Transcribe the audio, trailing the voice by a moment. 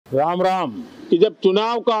राम राम। कि जब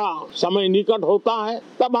चुनाव का समय निकट होता है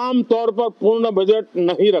तब आम तौर पर पूर्ण बजट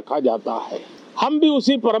नहीं रखा जाता है। हम भी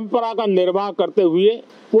उसी परंपरा का निर्वाह करते हुए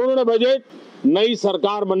पूर्ण बजट नई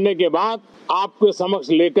सरकार बनने के बाद आपके समक्ष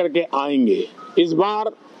लेकर के आएंगे। इस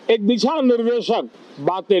बार एक दिशा निर्देशक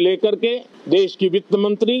बातें लेकर के देश की वित्त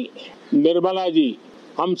मंत्री निर्मला जी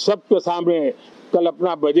हम सबके सामने कल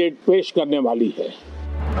अपना बजट पेश करने वाली है।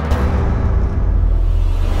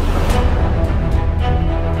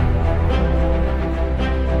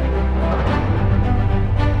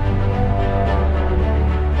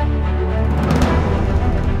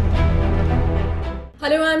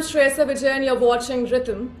 Hello, I'm Shreyasa Vijay and you're watching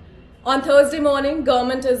Ritam. On Thursday morning,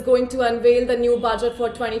 government is going to unveil the new budget for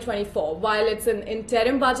 2024. While it's an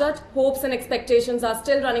interim budget, hopes and expectations are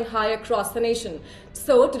still running high across the nation.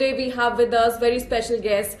 So today we have with us very special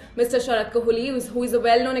guest, Mr. Sharad Kohli, who is a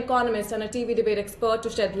well-known economist and a TV debate expert, to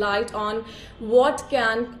shed light on what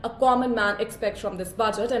can a common man expect from this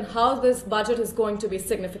budget and how this budget is going to be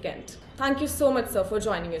significant. Thank you so much, sir, for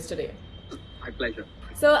joining us today. My pleasure.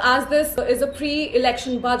 So as this is a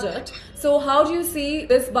pre-election budget, so how do you see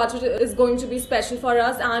this budget is going to be special for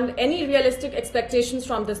us and any realistic expectations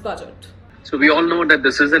from this budget? So we all know that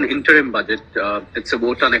this is an interim budget. It's a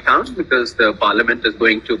vote on account because the parliament is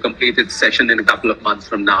going to complete its session in a couple of months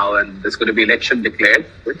from now and there's going to be election declared.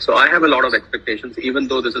 So I have a lot of expectations, even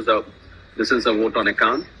though this is a vote on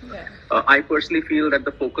account. Yeah. I personally feel that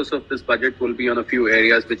the focus of this budget will be on a few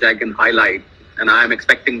areas which I can highlight, and I am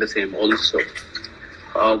expecting the same also.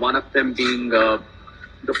 One of them being the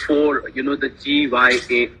four, the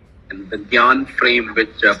GYA, and the Gyan frame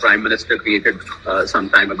which Prime Minister created some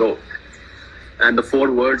time ago. And the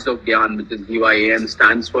four words of Gyan, which is GYAN,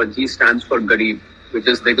 stands for Garib, which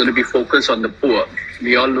is they're going to be focused on the poor.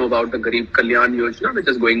 We all know about the Garib Kalyan Yojana, which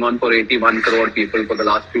is going on for 81 crore people for the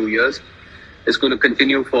last few years. It's going to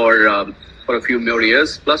continue for a few more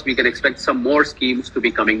years. Plus, we can expect some more schemes to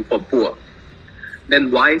be coming for poor.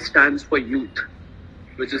 Then Y stands for youth,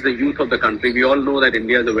 which is the youth of the country. We all know that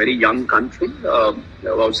India is a very young country.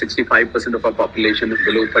 About 65% of our population is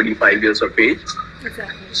below 35 years of age.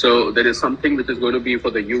 Exactly. So there is something which is going to be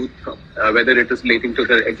for the youth, whether it is relating to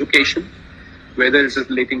their education, whether it is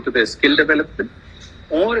relating to their skill development,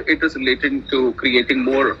 or it is relating to creating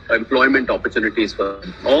more employment opportunities for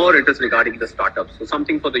them, or it is regarding the startups. So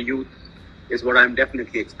something for the youth is what I'm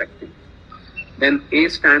definitely expecting. Then A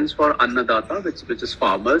stands for Annadata, which is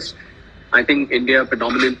farmers. I think India,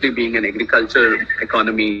 predominantly being an agriculture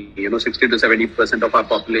economy, 60 to 70% of our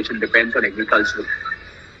population depends on agriculture.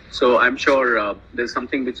 So I'm sure there's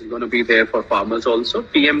something which is going to be there for farmers also.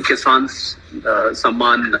 PM Kisan's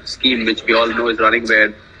Samman scheme, which we all know is running,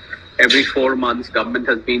 where every 4 months government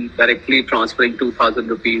has been directly transferring 2,000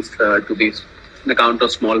 rupees to the account of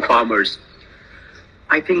small farmers.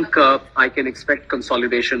 I think I can expect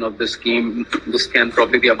consolidation of this scheme.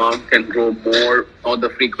 The amount can grow more, or the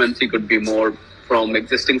frequency could be more. From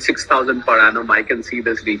existing 6,000 per annum, I can see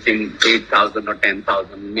this reaching 8,000 or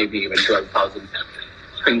 10,000, maybe even 12,000.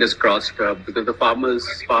 Fingers crossed, because the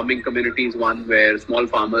farming community is one where small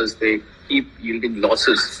farmers, they keep yielding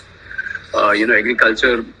losses.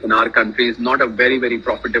 Agriculture in our country is not a very, very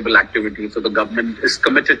profitable activity. So the government is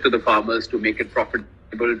committed to the farmers to make it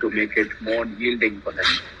profitable, to make it more yielding for them.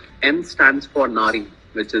 N stands for Nari,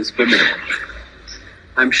 which is women.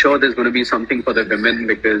 I'm sure there's going to be something for the women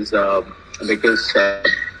because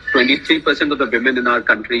 23% of the women in our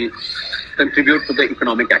country contribute to the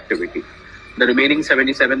economic activity. The remaining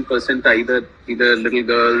 77% are either little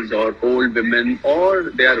girls or old women,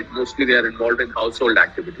 or they are involved in household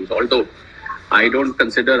activities. Although I don't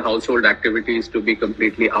consider household activities to be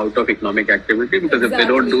completely out of economic activity, because Exactly.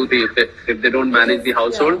 if they don't manage the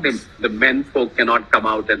household, the men folk cannot come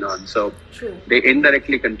out and earn. So True. They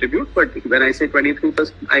indirectly contribute. But when I say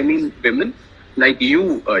 23%, I mean women like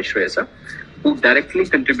you, Shreyasa, who directly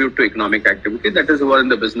contribute to economic activity. That is who are in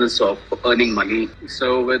the business of earning money.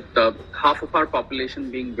 So with half of our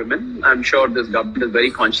population being women, I'm sure this government is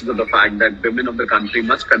very conscious of the fact that women of the country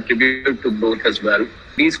must contribute to growth as well.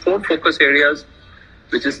 These four focus areas,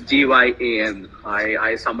 which is GYAN,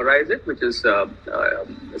 I summarize it, which is a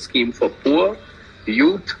scheme for poor,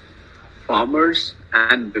 youth, farmers,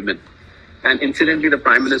 and women. And incidentally, the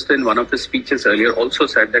Prime Minister in one of his speeches earlier also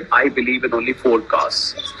said that I believe in only four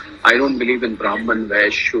castes. I don't believe in Brahman,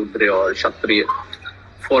 Vaishya, Shudra or Kshatriya.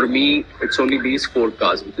 For me, it's only these four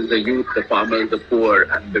castes, which is the youth, the farmers, the poor,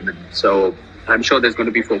 and women. So I'm sure there's going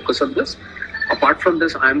to be focus on this. Apart from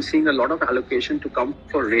this, I'm seeing a lot of allocation to come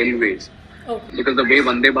for railways. Okay. Because the way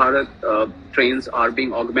Vande Bharat trains are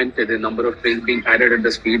being augmented, the number of trains being added at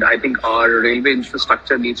the speed, I think our railway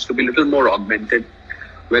infrastructure needs to be a little more augmented.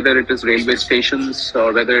 whether it is railway stations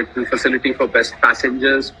or whether it is facility for best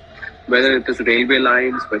passengers, whether it is railway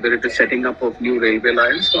lines, whether it is setting up of new railway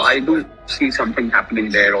lines. So I do see something happening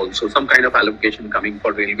there also, some kind of allocation coming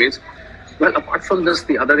for railways. Well, apart from this,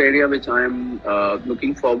 the other area which I am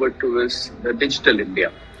looking forward to is the digital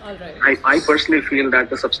India. All right. I personally feel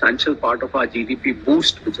that a substantial part of our GDP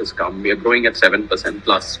boost which has come, we are growing at 7%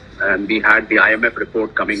 plus, and we had the IMF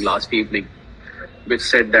report coming last evening, which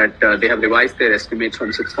said that they have revised their estimates from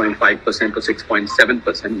 6.5% to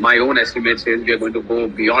 6.7%. My own estimate says we are going to go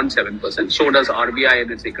beyond 7%. So does RBI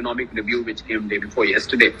in its economic review, which came day before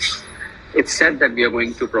yesterday. It said that we are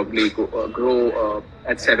going to probably grow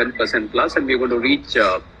at 7% plus, and we are going to reach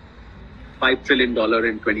 $5 trillion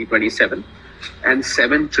in 2027 and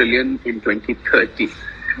 7 trillion in 2030.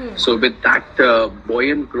 So with that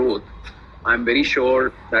buoyant growth, I'm very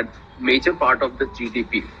sure that major part of the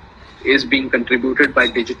GDP is being contributed by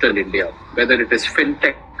digital India, whether it is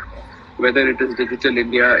fintech, whether it is digital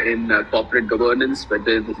India in corporate governance,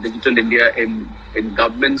 whether it is digital India in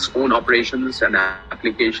government's own operations and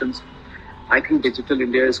applications. I think digital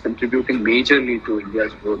India is contributing majorly to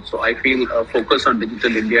India's growth. So I feel a focus on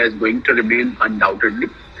digital India is going to remain undoubtedly.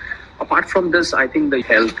 Apart from this, I think the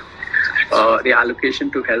health, the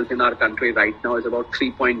allocation to health in our country right now is about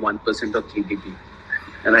 3.1% of GDP.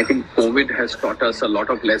 And I think COVID has taught us a lot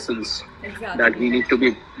of lessons that we need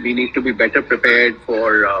to be better prepared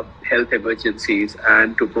for health emergencies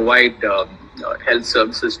and to provide health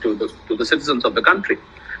services to the citizens of the country.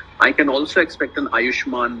 I can also expect an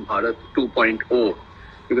Ayushman Bharat 2.0,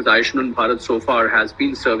 because Ayushman Bharat so far has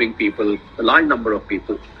been serving people, a large number of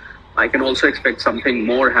people. I can also expect something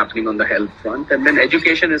more happening on the health front. And then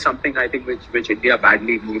education is something I think which India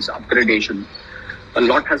badly needs upgradation. A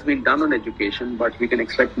lot has been done on education, but we can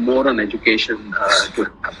expect more on education to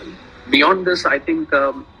happen. Beyond this, I think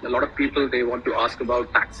a lot of people, they want to ask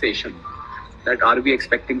about taxation. That are we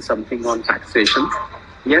expecting something on taxation?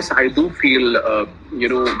 Yes, I do feel,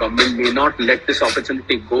 government may not let this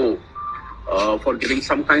opportunity go for giving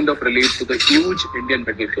some kind of relief to the huge Indian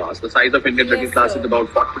middle class. The size of Indian middle class is about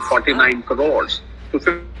 49 crores to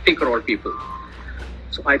 50 crore people.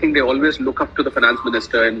 So I think they always look up to the finance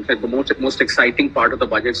minister, and the most exciting part of the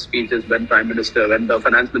budget speech is when the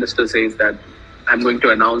finance minister says that I'm going to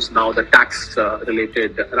announce now the tax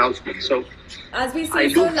related announcement. So as we see,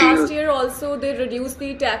 so last year also they reduced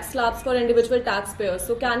the tax slabs for individual taxpayers.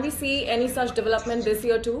 So can we see any such development this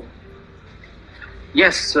year too?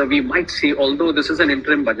 Yes, we might see, although this is an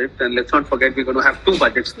interim budget, and let's not forget we're going to have two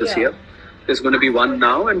budgets this year. There's going to be one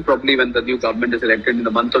now, and probably when the new government is elected in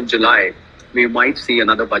the month of July, we might see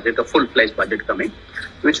another budget, a full-fledged budget coming,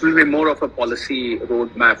 which will be more of a policy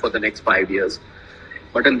roadmap for the next 5 years.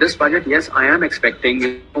 But in this budget, yes, I am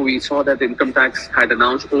expecting, we saw that the income tax had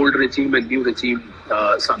announced old regime and new regime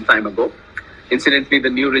some time ago. Incidentally, the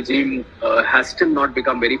new regime has still not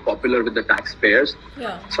become very popular with the taxpayers.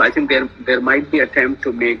 So I think there might be attempt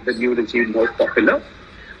to make the new regime more popular,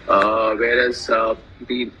 whereas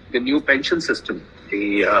the new pension system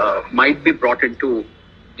might be brought into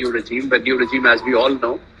new regime. The new regime, as we all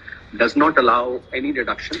know, does not allow any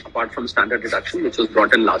deduction apart from standard deduction, which was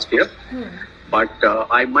brought in last year. But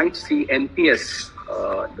I might see NPS,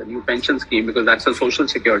 the new pension scheme, because that's a social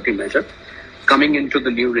security measure, coming into the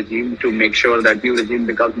new regime to make sure that new regime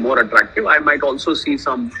becomes more attractive. I might also see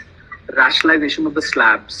some rationalization of the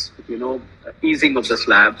slabs, easing of the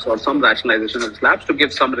slabs, or some rationalization of slabs to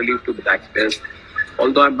give some relief to the taxpayers.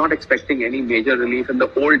 Although I'm not expecting any major relief in the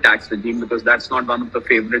old tax regime, because that's not one of the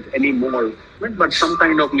favorites anymore. But some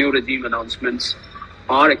kind of new regime announcements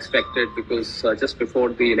are expected, because just before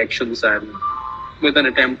the elections, and with an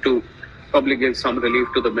attempt to probably give some relief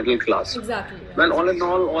to the middle class. Exactly. Well, all in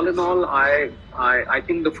all, I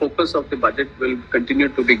think the focus of the budget will continue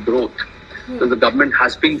to be growth. So the government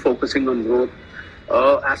has been focusing on growth.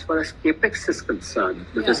 As far as capex is concerned,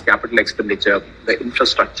 which is capital expenditure, the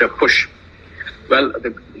infrastructure push. Well,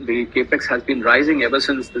 the capex has been rising ever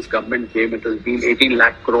since this government came. It has been 18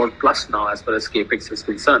 lakh crore plus now as far as capex is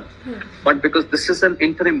concerned. But because this is an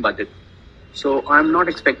interim budget, so I'm not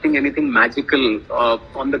expecting anything magical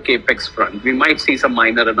on the capex front. We might see some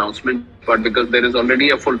minor announcement, but because there is already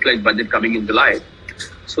a full-fledged budget coming in July,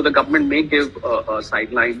 so the government may give a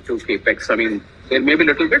sideline to capex. I mean, there may be a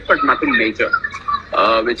little bit, but nothing major,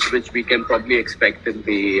 which we can probably expect in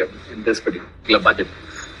this particular budget.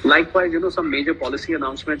 Likewise, some major policy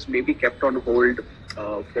announcements may be kept on hold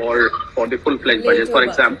for the full-fledged budget.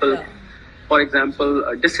 For example,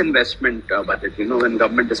 a disinvestment budget. When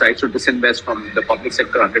government decides to disinvest from the public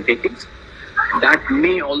sector undertakings, that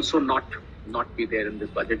may also not not be there in this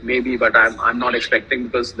budget. Maybe, but I'm not expecting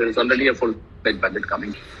because there is already a full-fledged budget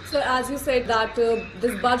coming. So as you said that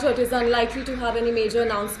this budget is unlikely to have any major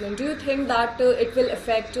announcement, do you think that it will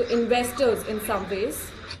affect investors in some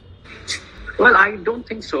ways? Well, I don't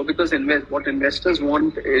think so, because what investors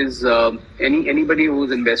want is anybody who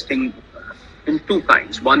is investing in two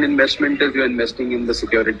kinds. One investment is you're investing in the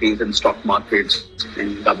securities and stock markets,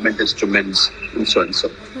 in government instruments, and so and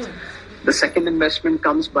so. The second investment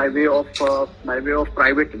comes by way of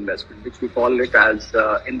private investment, which we call it as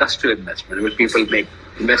industrial investment, where people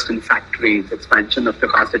invest in factories, expansion of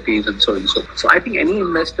capacities, and so and so. So I think any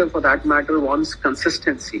investor, for that matter, wants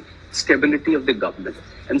consistency, stability of the government,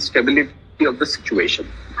 and stability of the situation.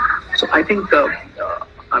 So I think,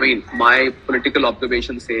 my political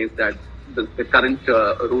observation says that the current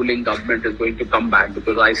ruling government is going to come back,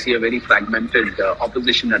 because I see a very fragmented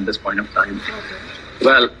opposition at this point of time. Okay.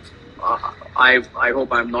 Well, I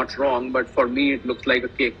hope I'm not wrong, but for me it looks like a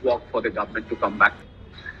cakewalk for the government to come back.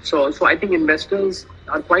 So I think investors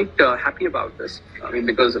are quite happy about this. I mean,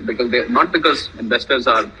 because not because investors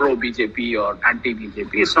are pro BJP or anti BJP.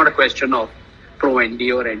 It's not a question of pro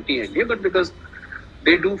NDA or anti NDA, but because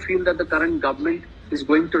they do feel that the current government is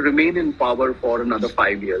going to remain in power for another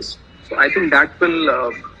 5 years. So I think that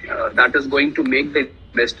is going to make the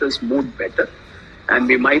investors' mood better, and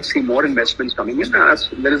we might see more investments coming in. As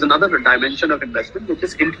there is another dimension of investment, which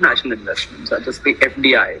is international investments, such as the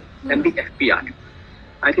FDI and the FPI.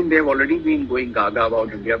 I think they have already been going gaga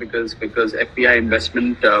about India because FPI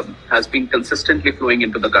investment has been consistently flowing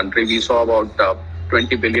into the country. We saw about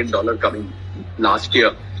 $20 billion coming last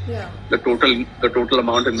year. Yeah. The total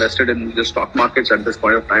amount invested in the stock markets at this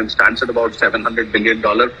point of time stands at about $700 billion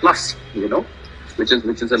plus, which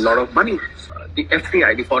is a lot of money. The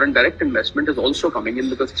FDI, the foreign direct investment, is also coming in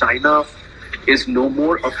because China is no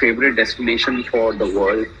more a favorite destination for the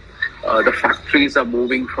world. The factories are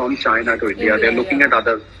moving from China to India. They're looking at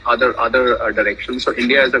other directions. So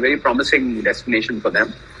India is a very promising destination for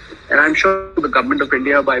them. And I'm sure the government of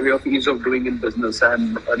India, by way of ease of doing in business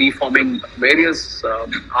and reforming various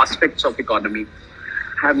aspects of economy,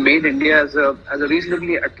 have made India as a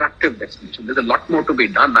reasonably attractive destination. There's a lot more to be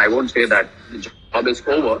done. I won't say that the job is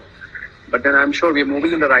over, but then I'm sure we're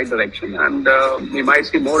moving in the right direction, and we might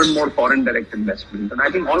see more and more foreign direct investment. And I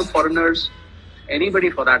think all foreigners,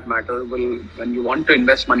 anybody for that matter, when you want to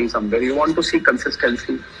invest money somewhere, you want to see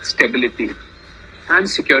consistency, stability, and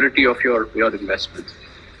security of your investments,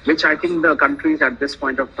 which I think the countries at this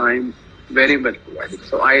point of time very well provided.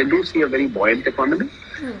 So I do see a very buoyant economy.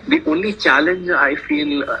 The only challenge I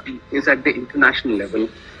feel is at the international level,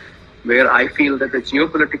 where I feel that the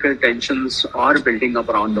geopolitical tensions are building up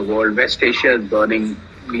around the world. West Asia is burning.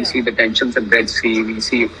 We see the tensions in Red Sea. We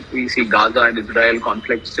see Gaza and Israel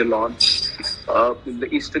conflict still on. In the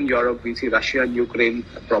Eastern Europe, we see Russia and Ukraine.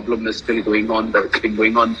 The problem is still going on. It's been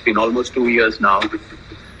going on. It's been almost 2 years now.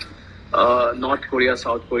 North Korea,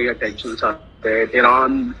 South Korea tensions are there.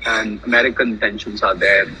 Iran and American tensions are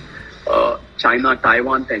there. China,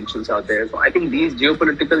 Taiwan tensions are there. So I think these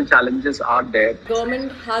geopolitical challenges are there.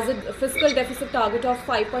 Government has a fiscal deficit target of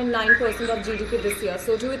 5.9% of GDP this year.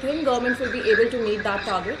 So do you think government will be able to meet that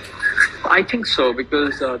target? I think so,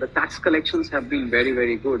 because the tax collections have been very,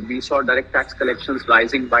 very good. We saw direct tax collections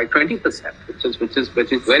rising by 20%,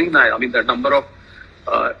 which is very nice. I mean, the number of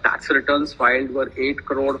tax returns filed were 8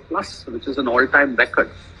 crore plus, which is an all-time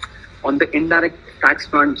record. On the indirect tax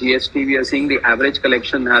front, GST, we are seeing the average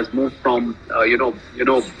collection has moved from,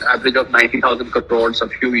 average of 90,000 crores a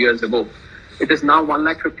few years ago. It is now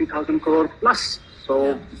 150,000 crore plus.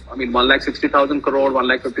 So, I mean, 160,000 crore,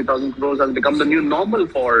 150,000 crores has become the new normal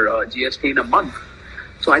for GST in a month.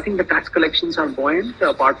 So I think the tax collections are buoyant.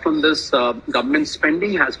 Apart from this, government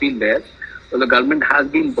spending has been there. So the government has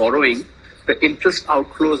been borrowing. The interest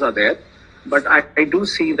outflows are there. But I do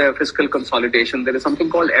see the fiscal consolidation. There is something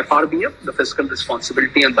called FRBM, the Fiscal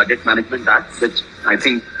Responsibility and Budget Management Act, which I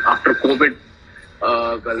think after COVID,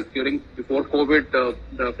 before COVID,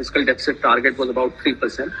 the fiscal deficit target was about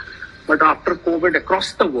 3%. But after COVID,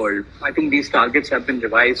 across the world, I think these targets have been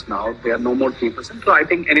revised now. They are no more 3%. So I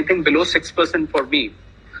think anything below 6% for me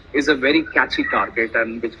is a very catchy target,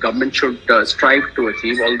 and which government should strive to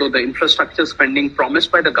achieve. Although the infrastructure spending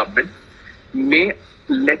promised by the government may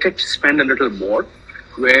let it spend a little more,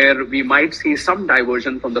 where we might see some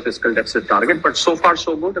diversion from the fiscal deficit target. But so far,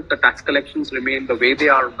 so good. If the tax collections remain the way they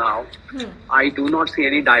are now, I do not see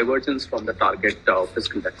any divergence from the target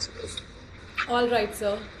fiscal deficit. All right,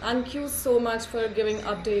 sir. Thank you so much for giving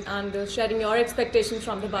update and sharing your expectations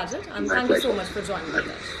from the budget. And thank you so much for joining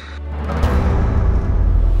us.